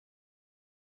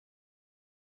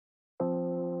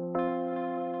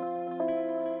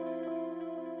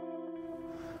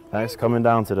Thanks for coming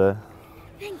down today.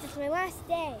 Thanks, it's my last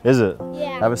day. Is it?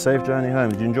 Yeah. Have a safe journey home.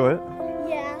 Did you enjoy it?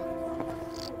 Yeah.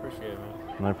 Appreciate it,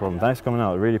 man. No problem. Thanks for coming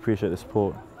out. I really appreciate the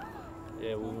support.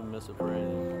 Yeah, we will miss it for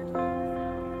anything.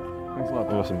 Thanks a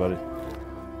lot. Awesome, buddy.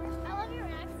 I love your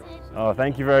accent. Oh,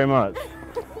 thank you very much.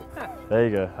 There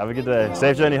you go. Have a good day.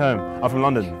 Safe journey home. I'm from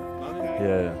London.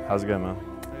 Yeah. How's it going, man?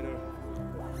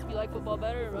 You like football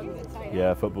better or rugby?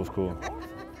 Yeah, football's cool.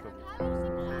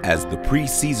 As the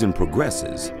preseason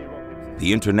progresses,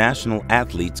 the international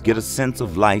athletes get a sense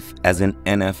of life as an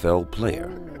NFL player.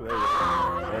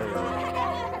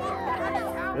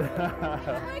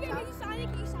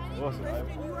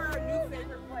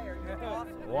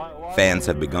 Fans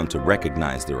have begun to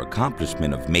recognize their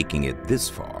accomplishment of making it this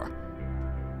far.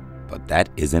 But that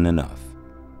isn't enough.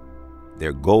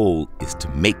 Their goal is to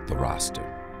make the roster,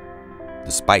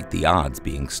 despite the odds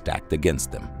being stacked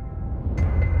against them.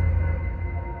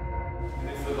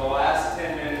 And for the last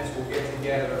 10 minutes, we'll get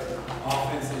together,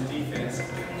 offense and defense,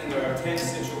 and there are 10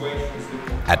 situations.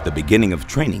 At the beginning of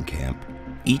training camp,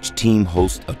 each team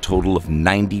hosts a total of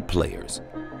 90 players,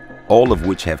 all of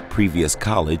which have previous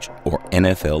college or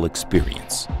NFL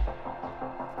experience.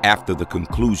 After the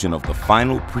conclusion of the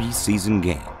final preseason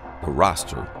game, the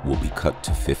roster will be cut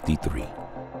to 53.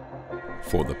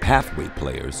 For the pathway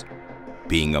players,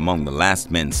 being among the last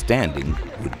men standing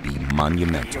would be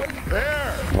monumental.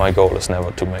 My goal is never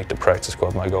to make the practice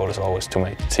squad. My goal is always to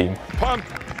make the team. Pump.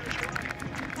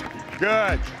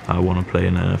 Good. I want to play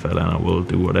in the NFL, and I will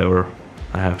do whatever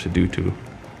I have to do to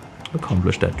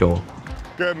accomplish that goal.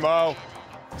 Good, Mo.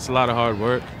 It's a lot of hard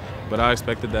work, but I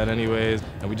expected that anyways.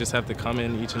 And we just have to come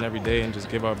in each and every day and just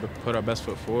put our best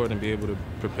foot forward and be able to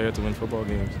prepare to win football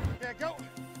games. Yeah, go.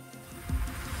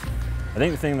 I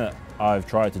think the thing that I've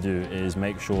tried to do is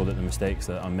make sure that the mistakes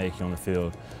that I'm making on the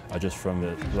field are just from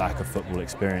the lack of football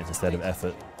experience instead of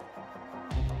effort.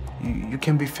 You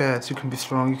can be fast, you can be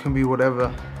strong, you can be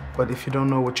whatever, but if you don't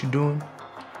know what you're doing,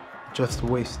 just a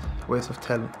waste of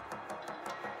talent.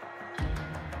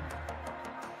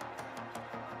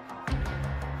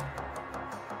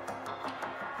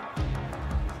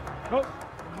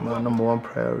 My number one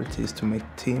priority is to make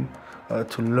the team,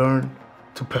 to learn,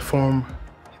 to perform,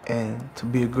 and to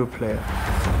be a good player.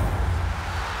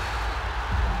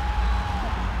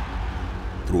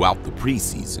 Throughout the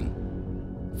preseason,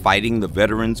 fighting the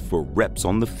veterans for reps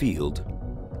on the field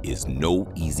is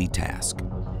no easy task.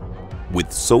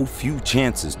 With so few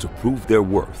chances to prove their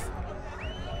worth,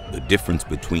 the difference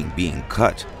between being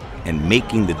cut and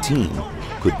making the team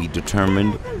could be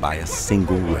determined by a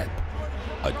single rep,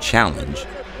 a challenge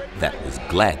that was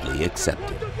gladly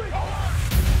accepted.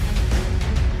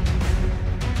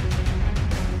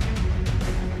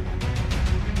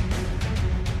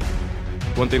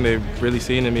 One thing they've really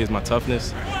seen in me is my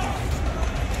toughness.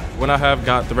 When I have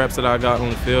got the reps that I got on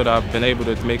the field, I've been able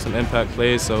to make some impact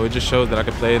plays, so it just shows that I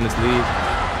can play in this league.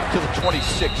 To the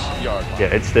 26-yard line. Yeah,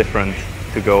 it's different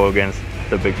to go against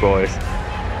the big boys.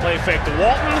 Play fake to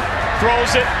Walton,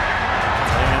 throws it,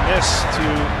 and this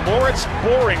to Moritz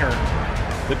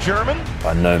Böhringer, the German.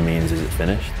 By no means is it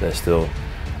finished. There's still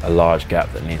a large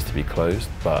gap that needs to be closed,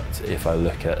 but if I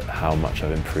look at how much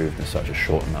I've improved in such a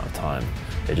short amount of time,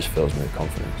 it just fills me with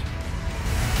confidence.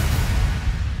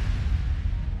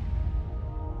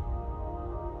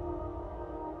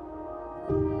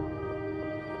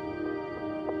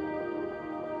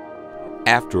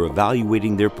 After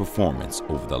evaluating their performance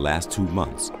over the last 2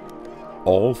 months,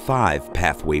 all 5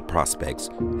 pathway prospects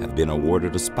have been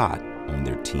awarded a spot on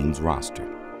their team's roster.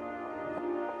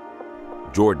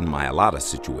 Jordan Mailata's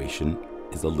situation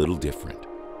is a little different.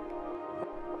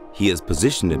 He has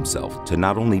positioned himself to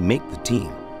not only make the team,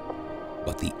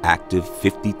 but the active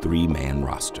 53-man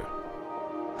roster.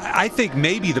 I think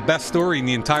maybe the best story in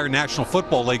the entire National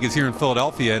Football League is here in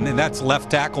Philadelphia, and that's left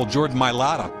tackle Jordan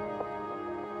Mailata.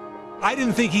 I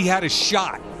didn't think he had a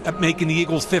shot at making the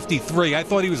Eagles 53. I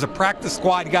thought he was a practice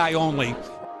squad guy only.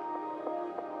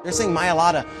 They're saying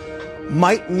Mailata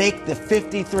might make the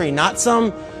 53, not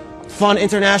some fun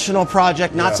international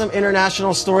project, not some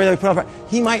international story that we put up.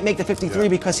 He might make the 53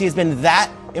 because he has been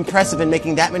that impressive in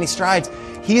making that many strides.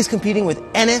 He is competing with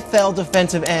NFL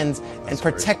defensive ends and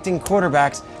protecting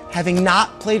quarterbacks, having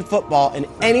not played football in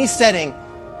any setting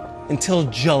until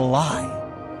July.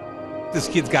 This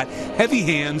kid's got heavy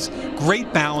hands,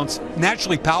 great balance,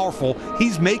 naturally powerful.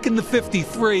 He's making the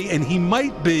 53, and he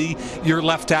might be your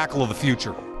left tackle of the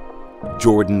future.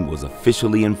 Jordan was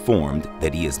officially informed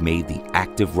that he has made the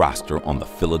active roster on the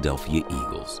Philadelphia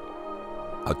Eagles.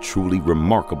 A truly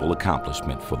remarkable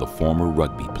accomplishment for the former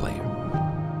rugby player.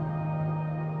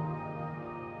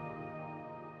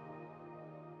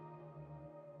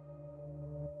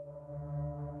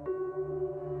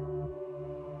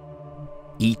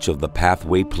 Each of the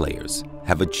pathway players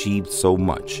have achieved so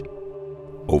much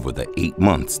over the 8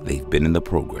 months they've been in the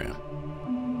program.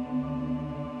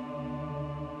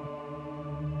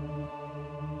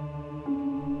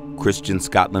 Christian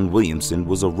Scotland Williamson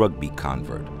was a rugby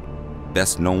convert,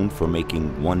 best known for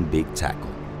making one big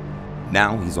tackle.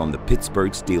 Now he's on the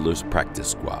Pittsburgh Steelers practice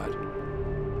squad.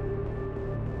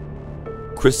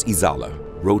 Chris Izala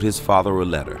wrote his father a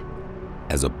letter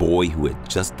as a boy who had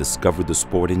just discovered the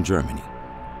sport in Germany,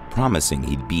 promising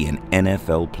he'd be an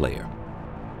NFL player.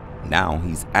 Now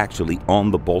he's actually on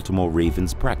the Baltimore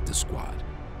Ravens practice squad.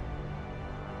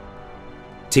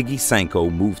 Tiggy Sanko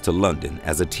moved to London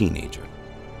as a teenager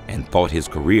and thought his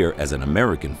career as an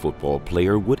American football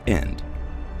player would end.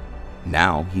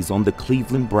 Now he's on the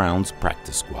Cleveland Browns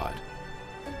practice squad.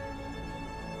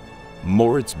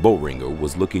 Moritz Böhringer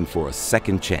was looking for a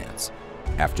second chance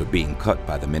after being cut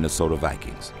by the Minnesota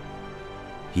Vikings.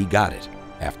 He got it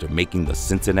after making the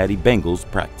Cincinnati Bengals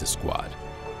practice squad.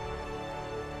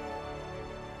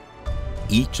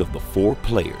 Each of the 4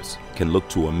 players can look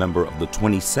to a member of the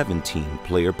 2017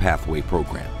 Player Pathway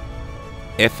Program,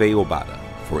 F.A. Obata,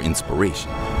 for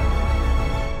inspiration.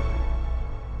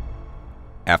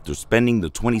 After spending the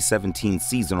 2017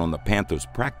 season on the Panthers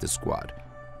practice squad,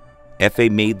 F.A.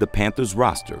 made the Panthers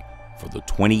roster for the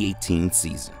 2018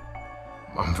 season.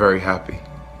 I'm very happy,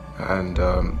 and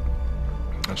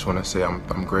I just want to say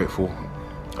I'm grateful.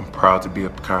 I'm proud to be a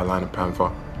Carolina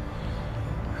Panther,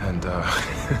 and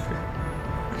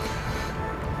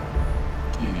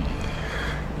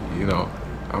you know,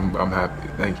 I'm happy.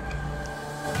 Thank you.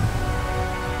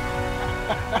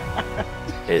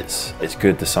 It's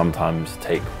good to sometimes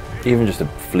take even just a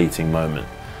fleeting moment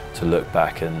to look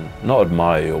back and not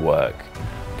admire your work,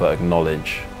 but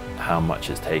acknowledge how much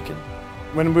it's taken.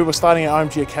 When we were starting at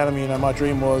IMG Academy, my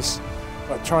dream was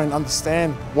try and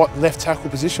understand what left tackle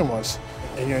position was.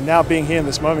 And now being here in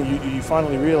this moment, you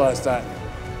finally realize that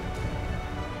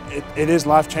it is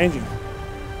life-changing.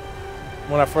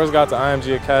 When I first got to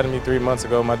IMG Academy 3 months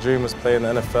ago, my dream was playing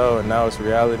in the NFL, and now it's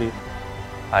reality.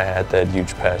 I had that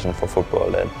huge passion for football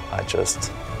that I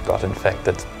just got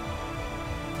infected.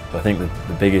 I think the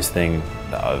biggest thing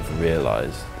that I've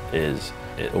realized is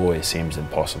it always seems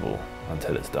impossible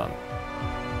until it's done.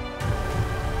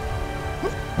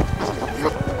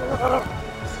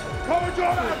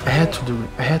 I had to do it.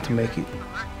 I had to make it.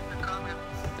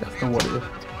 That's not what it is.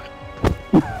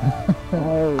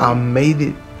 I made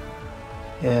it,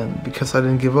 and because I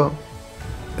didn't give up.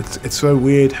 It's so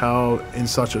weird how in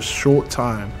such a short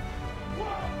time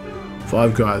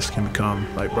 5 guys can become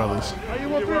like brothers. Are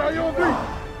you on 3? Are you on 3?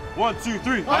 1, 2,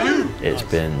 3. It's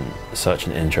been such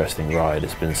an interesting ride.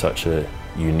 It's been such a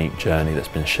unique journey that's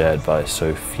been shared by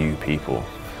so few people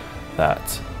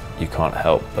that you can't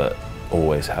help but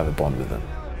always have a bond with them.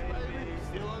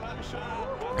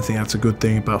 I think that's a good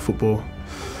thing about football,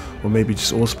 or maybe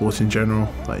just all sports in general.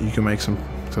 Like you can make some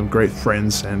great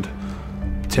friends and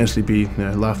potentially be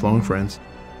lifelong friends,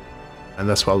 and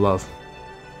that's what I love.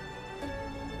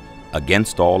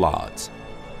 Against all odds,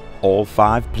 all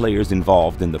 5 players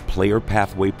involved in the Player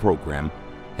Pathway Program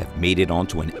have made it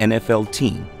onto an NFL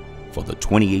team for the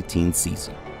 2018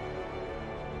 season.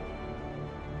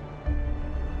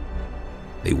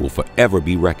 They will forever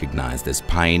be recognized as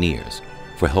pioneers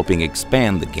for helping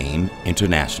expand the game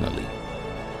internationally.